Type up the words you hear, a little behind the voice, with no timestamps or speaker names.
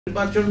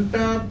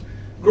নির্বাচনটা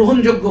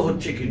গ্রহণযোগ্য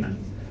হচ্ছে কিনা।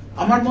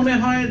 আমার মনে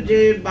হয় যে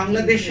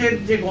বাংলাদেশের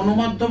যে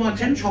গণমাধ্যম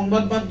আছেন,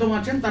 সংবাদ মাধ্যম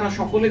আছেন, তারা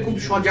সকলে খুব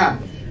সজাগ।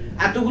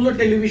 এতগুলো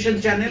টেলিভিশন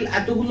চ্যানেল,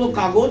 এতগুলো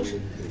কাগজ,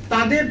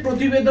 তাদের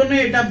প্রতিবেদনে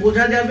এটা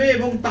বোঝা যাবে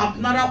এবং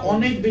আপনারা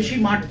অনেক বেশি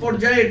মাঠ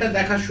পর্যায়ে এটা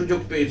দেখার সুযোগ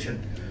পেয়েছেন।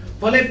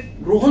 ফলে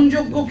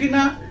গ্রহণযোগ্য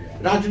কিনা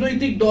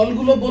রাজনৈতিক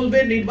দলগুলো বলবে,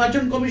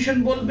 নির্বাচন কমিশন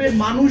বলবে,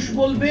 মানুষ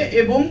বলবে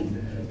এবং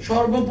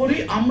সর্বোপরি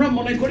আমরা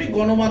মনে করি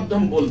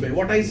গণমাধ্যম বলবে।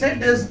 What I said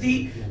is the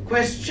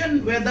question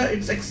whether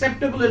it's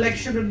acceptable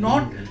election or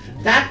not,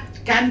 that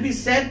can be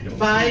said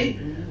by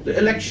the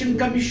election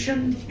commission,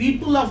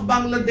 people of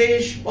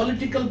Bangladesh,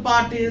 political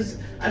parties,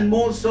 and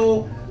more so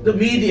the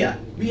media.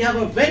 We have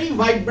a very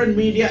vibrant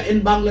media in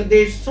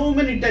Bangladesh, so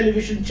many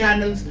television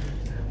channels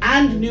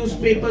and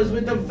newspapers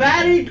with a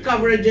varied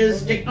coverages,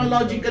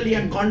 technologically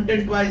and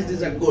content wise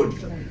these are good.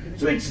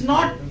 So it's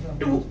not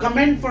to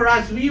comment for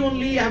us, we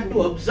only have to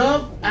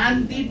observe and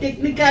the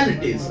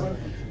technicalities.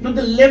 Now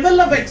the level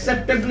of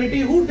acceptability,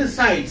 who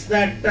decides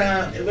that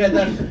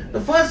whether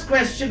the first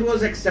question was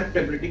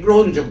acceptability,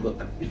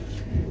 গ্রহণযোগ্যতা।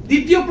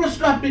 দ্বিতীয়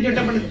প্রশ্ন আপনি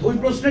যেটা মানে ওই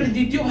প্রশ্নের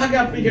দ্বিতীয় ভাগে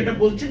আপনি যেটা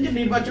বলছেন যে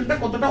নির্বাচনটা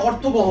কতটা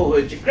অর্থবহ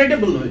হয়েছে,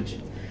 ক্রেডিবল হয়েছে।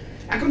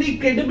 এখন এই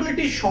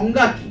ক্রেডিবিলিটির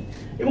সংজ্ঞা কি?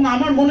 এবং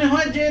আমার মনে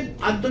হয় যে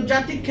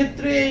আন্তর্জাতিক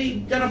ক্ষেত্রে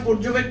যারা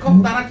পর্যবেক্ষক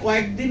তারা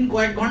কয়েকদিন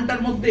কয়েক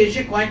ঘন্টার মধ্যে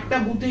এসে কয়েকটা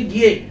বুথে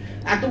গিয়ে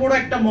এত বড়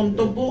একটা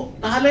মন্তব্য,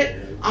 তাহলে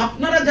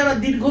আপনারা যারা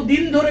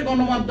দীর্ঘদিন ধরে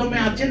গণমাধ্যমে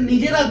আছেন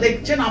নিজেরা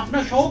দেখছেন,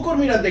 আপনার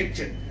সহকর্মীরা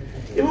দেখছেন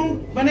এবং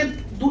মানে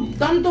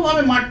দুর্দান্ত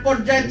ভাবে মাঠ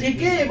পর্যায়ে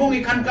থেকে এবং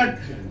এখানকার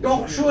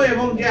টক শো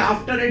এবং যে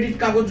আফটার এডিট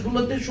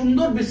কাগজগুলোতে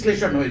সুন্দর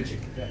বিশ্লেষণ হয়েছে।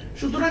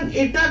 সুতরাং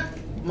এটা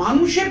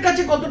মানুষের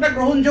কাছে কতটা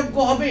গ্রহণযোগ্য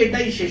হবে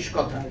এটাই শেষ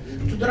কথা।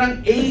 সুতরাং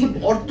এই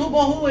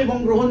অর্থবহ এবং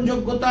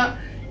গ্রহণযোগ্যতা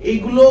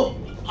এইগুলো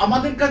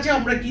আমাদের কাছে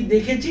আমরা কি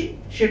দেখেছি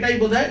সেটাই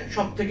বোধহয়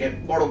সব থেকে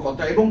বড়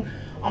কথা। এবং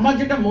আমার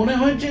যেটা মনে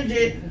হয়েছে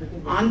যে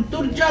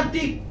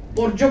আন্তর্জাতিক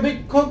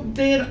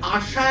পর্যবেক্ষকদের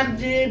আসার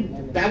যে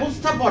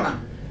ব্যবস্থাপনা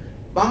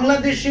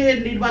বাংলাদেশের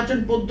নির্বাচন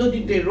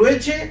পদ্ধতিতে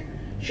রয়েছে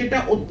সেটা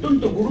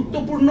অত্যন্ত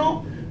গুরুত্বপূর্ণ।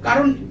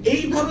 কারণ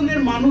এই ধরনের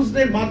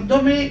মানুষদের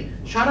মাধ্যমে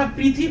সারা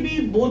পৃথিবী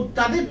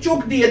তাদের চোখ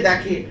দিয়ে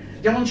দেখে,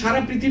 যেমন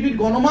সারা পৃথিবীর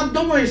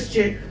গণমাধ্যমও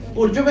এসছে,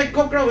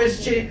 পর্যবেক্ষকরাও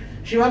এসছে,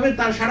 সেভাবে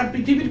তার সারা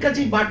পৃথিবীর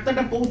কাছে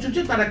বার্তাটা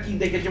পৌঁছেছে তারা কি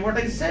দেখেছে। What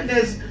I said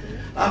is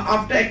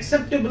after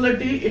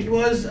acceptability it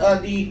was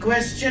the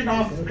question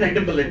of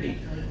credibility.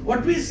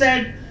 What we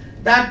said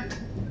that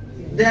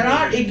there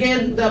are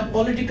again the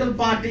political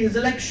parties,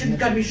 election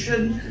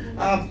commission,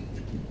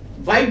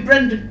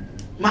 vibrant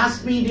mass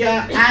media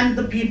and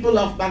the people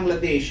of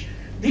Bangladesh.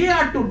 They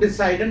are to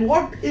decide, and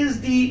what is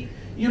the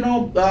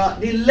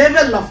the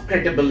level of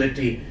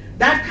credibility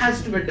that has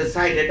to be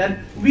decided. And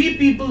we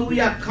people, we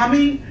are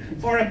coming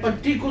for a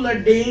particular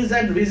days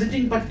and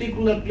visiting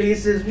particular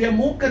places. We are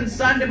more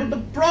concerned about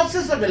the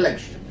process of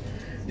election,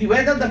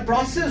 whether the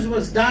process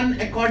was done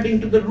according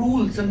to the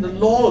rules and the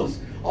laws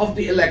of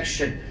the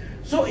election.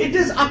 So it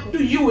is up to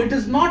you. It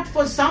is not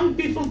for some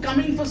people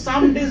coming for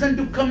some days and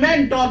to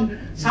comment on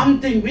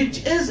something which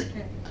is,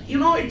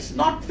 it's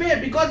not fair,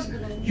 because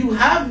you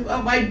have a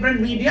vibrant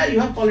media, you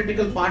have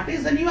political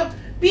parties, and you have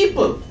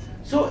people.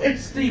 So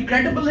it's the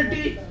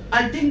credibility,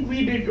 I think we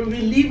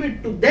leave it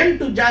to them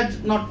to judge,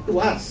 not to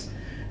us.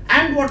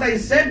 And what I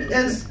said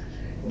is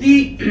the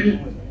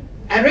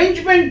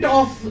arrangement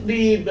of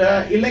the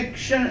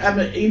election,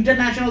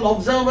 international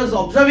observers'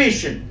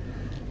 observation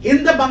in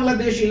the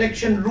Bangladesh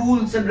election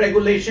rules and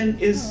regulation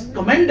is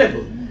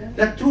commendable.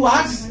 That through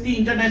us, the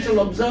international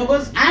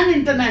observers and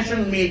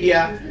international media,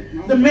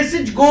 the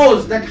message goes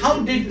that how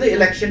did the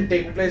election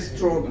take place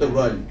throughout the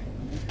world.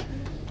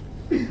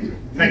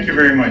 Thank you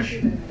very much.